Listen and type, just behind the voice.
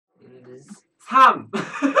is 3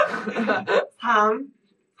 3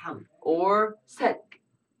 or 셋.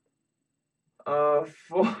 4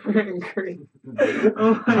 in Korean.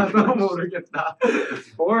 너무 모르겠다.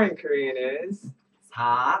 4 in Korean is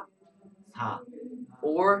 4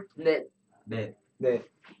 or 넷. 네.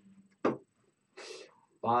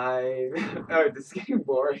 5. Oh, this is getting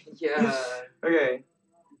boring. Yeah. Okay.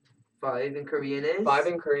 5 in Korean is 5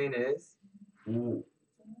 in Korean is 5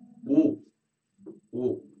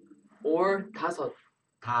 or 다섯.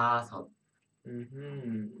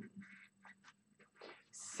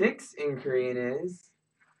 6 in Korean is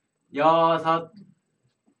 6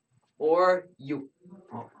 or 6.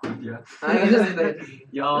 어디야? 괜찮습니다.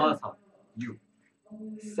 6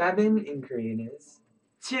 7 in Korean is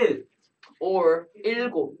 7 or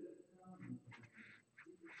 7.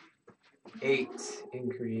 8 in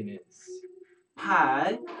Korean is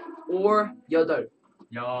 8 or 8.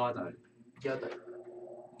 8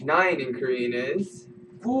 9 in Korean is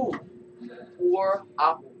 9 or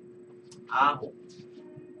 9. 9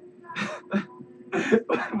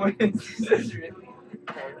 What is This is really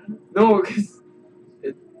 10. No, because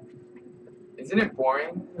isn't it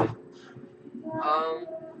boring? I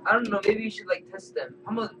don't know. Maybe you should like test them.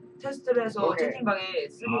 한번 테스트를 해서 Okay. 채팅방에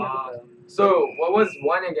쓰게 해볼까요? So what was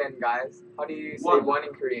 1 again, guys? How do you say 1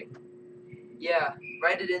 in Korean? Yeah,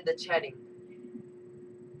 write it in the chatting.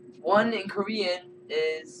 1 in Korean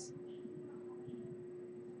is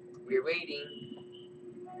we're waiting.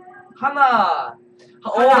 하나.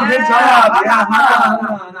 Oh, good job. Yeah,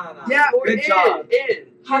 하나. Yeah, or Good 1. job. 1.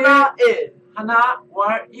 하나 1. 하나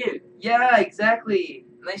월 1 Yeah, exactly.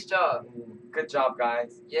 Nice job. Good job,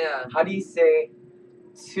 guys. Yeah. How do you say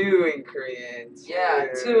 2 in Korean? Yeah,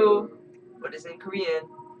 2. What is in Korean?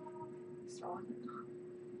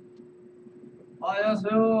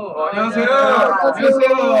 안녕하세요. 안녕하세요.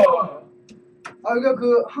 이거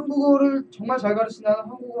그 한국어를 정말 잘 가르치는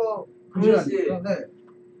한국어 교실아니에요? 네.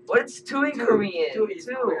 What's 2 in Korean? 2 is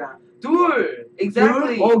Korean 둘.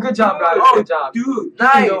 Exactly. Oh, good job, guys. Good job. 둘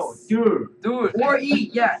Nice. 둘 둘. Or E.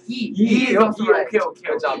 Yeah, E. E. is also right. Okay.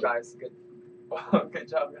 Good job, guys. Good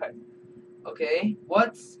job, guys. Okay.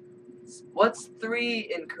 What's 3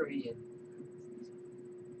 in Korean?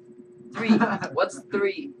 3. What's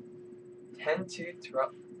 3? 10 to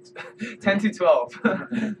 12. 10 to 12.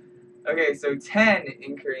 Okay, so 10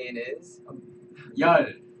 in Korean is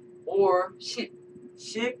 10 Or 10.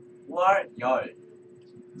 10월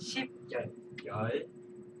 10 10. 10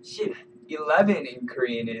 10 11 in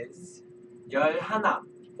Korean is 11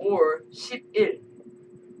 Or 11.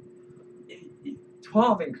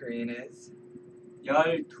 12 in Korean is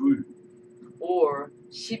 12 Or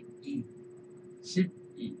 12. 12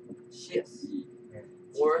 Yes.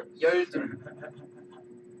 Or 12.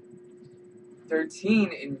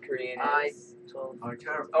 13 in Korean is 12.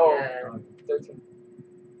 Oh, Yeah. 13.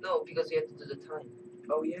 No, because you have to do the time.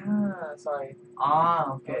 Oh yeah, sorry.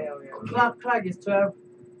 okay. Clock is 12.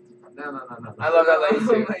 No. I love that lady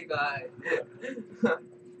Oh too. my god.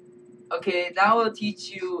 Okay, now I'll teach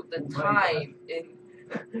you the time in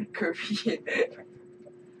Korean.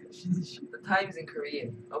 The times in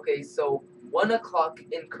Korean. Okay, so 1 o'clock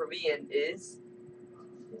in Korean is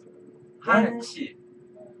 1시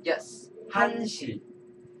yes. 1시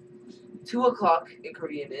 2 o'clock in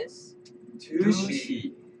Korean is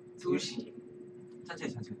 2시. 2시.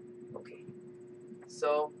 천천히 Okay.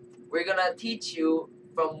 So we're gonna teach you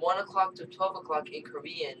from 1 o'clock to 12 o'clock in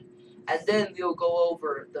Korean, and then we'll go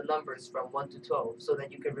over the numbers from 1 to 12 so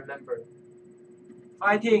that you can remember.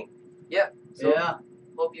 파이팅 So Yeah.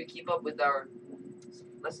 hope you keep up with our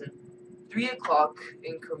lesson. 3 o'clock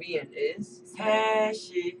in Korean is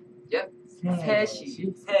 3시 Yep.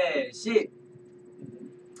 3시. 3시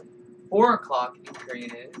 4 o'clock in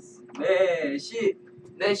Korean is 4시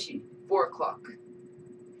 4시. 4 o'clock.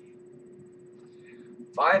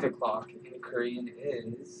 5 o'clock in Korean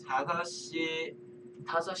is 5시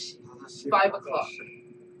 5시. 5 o'clock.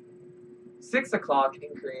 6 o'clock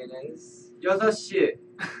in Korean is 6시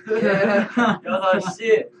Yeah.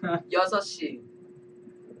 6시 6시.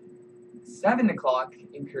 7 o'clock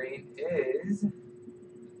in Korean is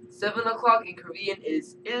 7 o'clock in Korean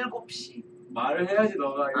is 7시. 말을 해야지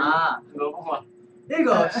너가 너무만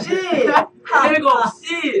 7시.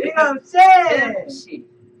 7시 7시.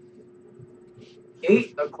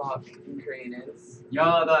 8 o'clock in Korean is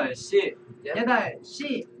 8시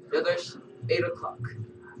 8시. 8시. 8 o'clock.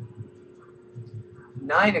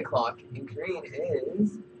 9 o'clock in Korean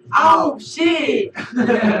is 9시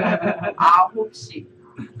 9시.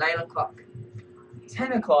 9 o'clock.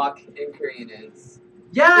 10 o'clock in Korean is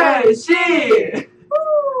 10시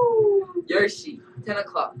 10시. 10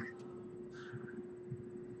 o'clock.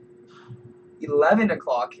 11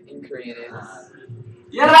 o'clock in Korean is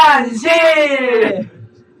 11시.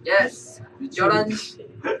 Yes. 11시.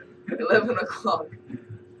 11 o'clock.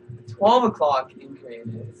 12 o'clock in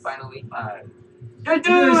Korean is Finally.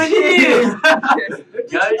 12시.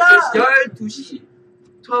 12시.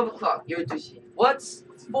 12 o'clock. 12시. What's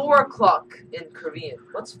 4 o'clock in Korean?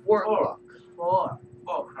 What's 4 o'clock? 4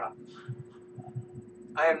 o'clock.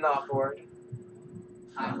 I am not bored.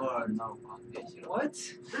 I'm bored. What?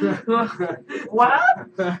 What?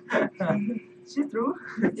 See through?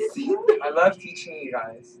 I love teaching you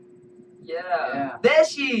guys. Yeah. Yeah.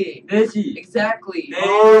 4시. 4시. Exactly.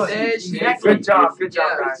 Oh, 4시. Good job. Good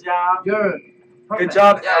job, Yeah. guys. You're Good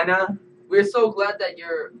job, Yeah. Anna. We're so glad that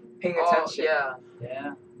you're Paying all, attention. yeah.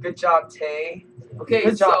 Yeah. Good job, Tay. Okay,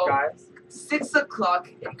 Good job, so guys. 6 o'clock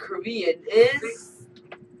in Korean is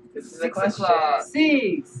This is a 6 question. o'clock.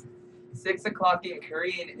 6. 6 o'clock in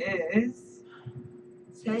Korean is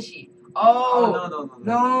 3시. Oh, Oh,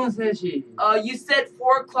 no, 3시. you said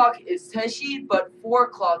 4 o'clock is 3시, but 4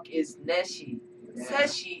 o'clock is 4시. Yeah.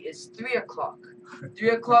 3시 is 3 o'clock. 3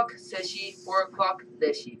 o'clock, 3시, 4 o'clock,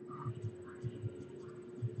 4시.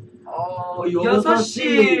 Oh,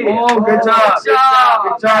 6시. Oh, good job.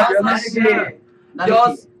 Good job. 6시.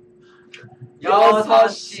 여섯-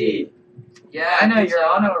 6시. Yeah, Anna, good you're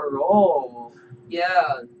job. on a roll.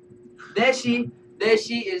 Yeah. 4시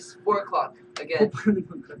is 4 o'clock again.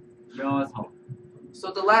 6.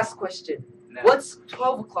 So the last question. 네. What's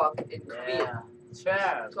 12 o'clock in Korean?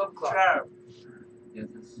 12. 12 o'clock. 12.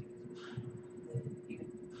 6시.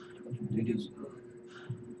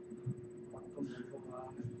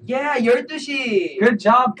 Yeah, 12시. Good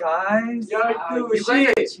job, guys. You guys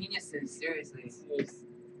are geniuses, seriously.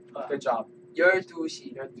 Good job.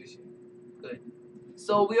 12시. Good.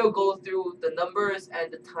 So we'll go through the numbers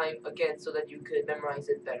and the time again so that you could memorize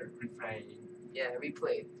it better. Yeah,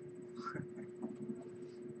 replay.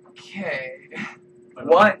 Okay.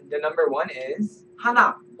 1. The number 1 is.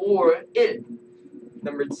 하나, Or 1.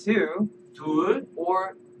 Number 2. 둘,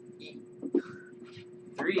 Or 2.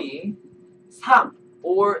 3. 3,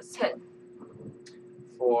 Or 3.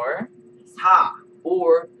 4. 4,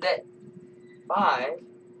 Or 4. 5. 5,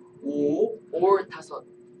 Or 5.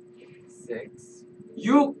 6. 6,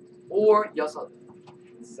 Or 6.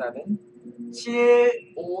 7.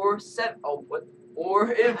 7, Or 7. Oh, what? Or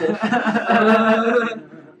 7.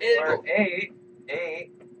 Or 8.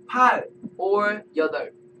 8. 8, Or 8.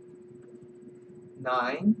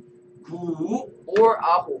 9. 9, Or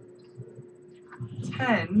 9.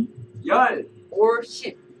 10. 10, Or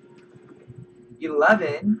 10.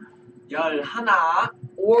 11. 11,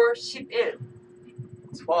 Or 11.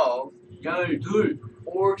 12. 12.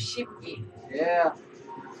 Or 12. yeah.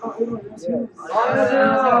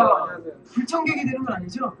 안녕하세요. 불청객이 되는 건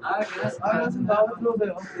아니죠? 반갑습니다.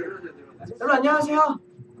 들어오세요. 여러분 안녕하세요.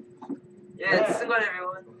 Yeah, 승관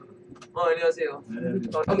everyone. 안녕하세요.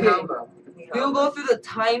 Okay. We'll go through the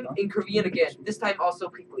time in Korean again. This time also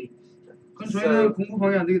quickly. 그럼 저희는 공부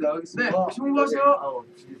방해 안 되게 나가겠습니다. 네, 공부하세요.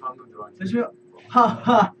 잠시만요.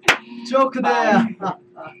 하하. 조크대.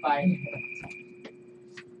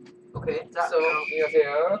 Okay, so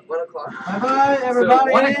안녕하세요. 1 o'clock. 바이바이 So,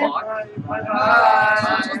 everybody. 1 o'clock.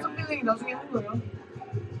 Bye. 저스트 빌링이 나중에 하는 거예요.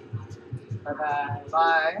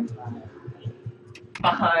 Bye.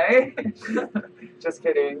 Bye. Just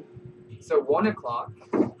kidding. So 1 o'clock,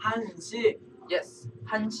 1시, Yes,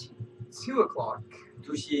 1시. 2 o'clock,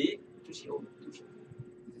 2시,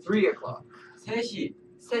 3 o'clock, 3시,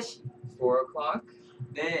 3시. 4 o'clock,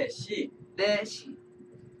 4시, 4시.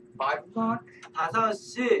 5 o'clock,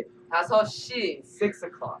 5시, 5시. 6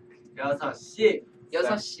 o'clock, 6시,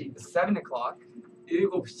 6시. 7 o'clock,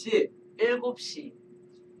 7시, 7시.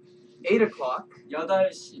 8 o'clock,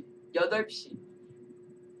 8시, 8시.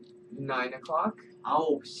 9 o'clock,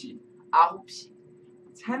 9시, 9시.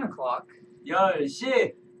 10 o'clock,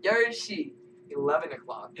 10시, 10시. 11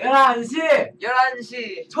 o'clock, 11시,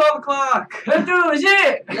 11시. 12 o'clock.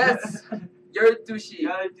 12시. Yes. 12시.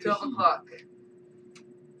 12시. 12 o'clock.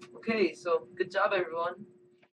 Okay, so good job everyone.